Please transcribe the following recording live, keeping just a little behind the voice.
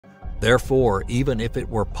Therefore, even if it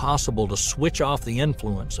were possible to switch off the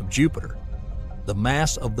influence of Jupiter, the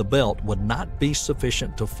mass of the belt would not be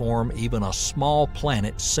sufficient to form even a small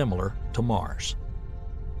planet similar to Mars.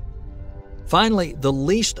 Finally, the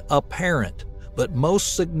least apparent but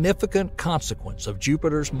most significant consequence of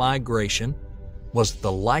Jupiter's migration was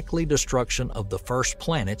the likely destruction of the first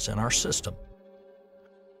planets in our system.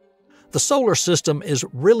 The solar system is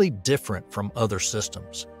really different from other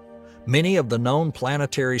systems. Many of the known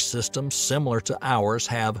planetary systems similar to ours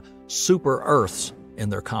have super-Earths in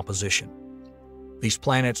their composition. These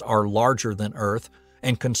planets are larger than Earth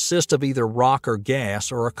and consist of either rock or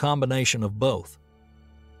gas or a combination of both.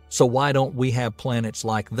 So why don't we have planets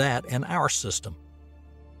like that in our system?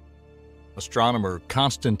 Astronomer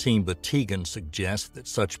Konstantin Batygin suggests that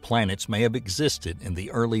such planets may have existed in the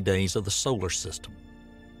early days of the solar system.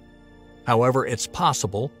 However, it's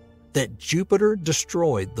possible that Jupiter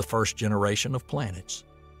destroyed the first generation of planets.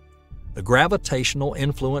 The gravitational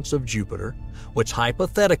influence of Jupiter, which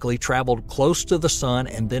hypothetically traveled close to the Sun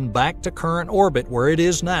and then back to current orbit where it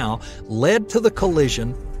is now, led to the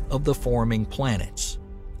collision of the forming planets.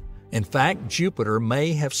 In fact, Jupiter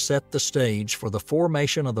may have set the stage for the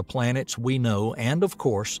formation of the planets we know and, of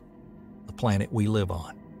course, the planet we live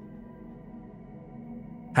on.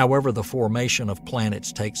 However, the formation of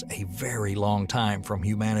planets takes a very long time from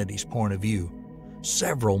humanity's point of view,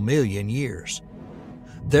 several million years.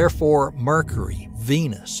 Therefore, Mercury,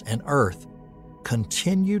 Venus, and Earth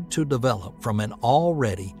continued to develop from an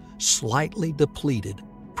already slightly depleted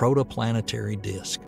protoplanetary disk.